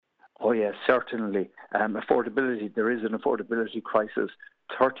Oh yes, certainly. Affordability, there is an affordability crisis.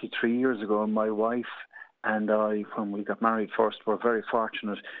 33 years ago, my wife and I, when we got married first, were very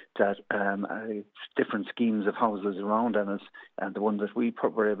fortunate that different schemes of houses around Ennis, and the one that we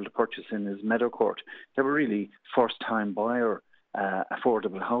were able to purchase in is Meadowcourt. They were really first-time buyer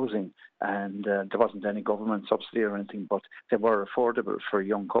affordable housing, and there wasn't any government subsidy or anything, but they were affordable for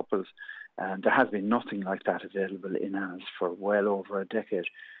young couples. And there has been nothing like that available in Ennis for well over a decade.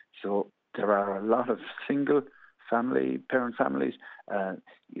 So there are a lot of single parent families,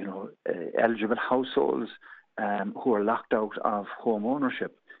 eligible households who are locked out of home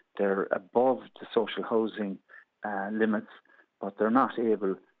ownership. They're above the social housing limits, but they're not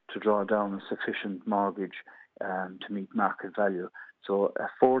able to draw down a sufficient mortgage to meet market value. So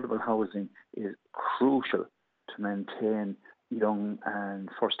affordable housing is crucial to maintain young and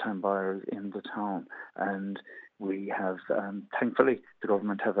first-time buyers in the town. And we have, thankfully, the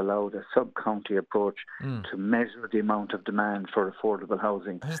government have allowed a sub-county approach to measure the amount of demand for affordable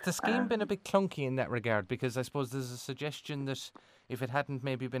housing. Has the scheme been a bit clunky in that regard? Because I suppose there's a suggestion that if it hadn't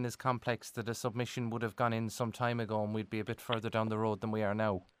maybe been as complex, that a submission would have gone in some time ago and we'd be a bit further down the road than we are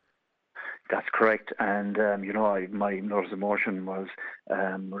now. That's correct. And, my notice of motion was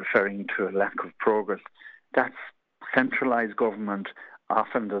referring to a lack of progress. That's centralised government.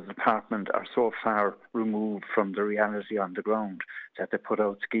 Often the department are so far removed from the reality on the ground that they put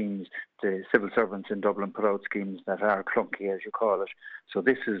out schemes. The civil servants in Dublin put out schemes that are clunky, as you call it. So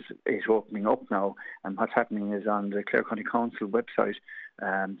this is opening up now, and what's happening is on the Clare County Council website,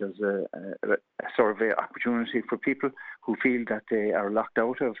 there's a survey opportunity for people who feel that they are locked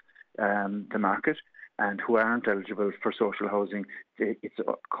out of the market and who aren't eligible for social housing. It's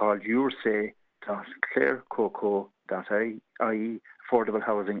called yoursay.clarecoco.ie, affordable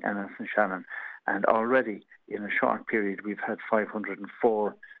housing, Ennis and Shannon. And already in a short period, we've had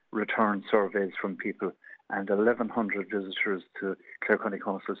 504 return surveys from people and 1,100 visitors to Clare County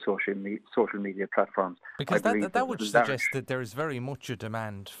Council's social media platforms. Because that would suggest that there is very much a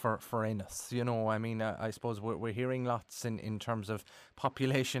demand for Ennis. I suppose we're hearing lots in terms of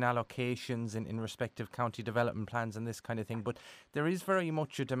population allocations in respective county development plans and this kind of thing. But there is very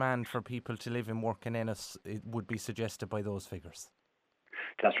much a demand for people to live and work in Ennis, it would be suggested by those figures.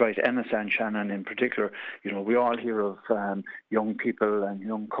 That's right, Ennis and Shannon in particular. We all hear of young people and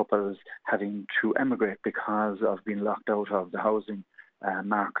young couples having to emigrate because of being locked out of the housing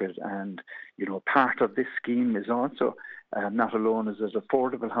market. And, part of this scheme is also, not alone is it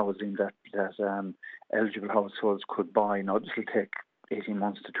affordable housing that eligible households could buy. Now, this will take 18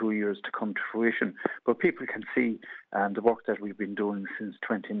 months to 2 years to come to fruition. But people can see the work that we've been doing since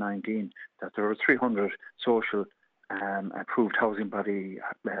 2019, that there are 300 social approved housing body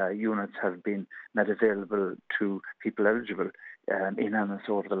units have been made available to people eligible in Ennis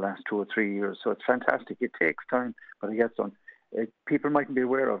over the last 2 or 3 years. So it's fantastic. It takes time, but it gets done. People mightn't be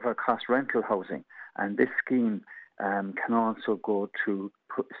aware of cost rental housing, and this scheme can also go to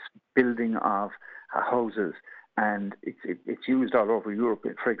building of houses, and it's used all over Europe.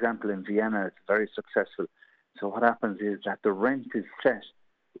 For example, in Vienna, it's very successful. So what happens is that the rent is set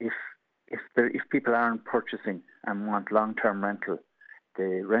if people aren't purchasing and want long-term rental.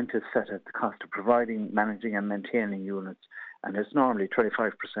 The rent is set at the cost of providing, managing and maintaining units, and it's normally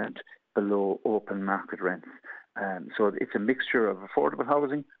 25% below open market rents. So it's a mixture of affordable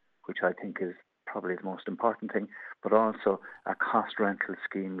housing, which I think is probably the most important thing, but also a cost rental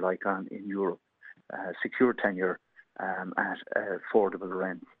scheme like in Europe, secure tenure at affordable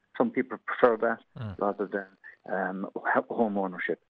rents. Some people prefer that rather than home ownership.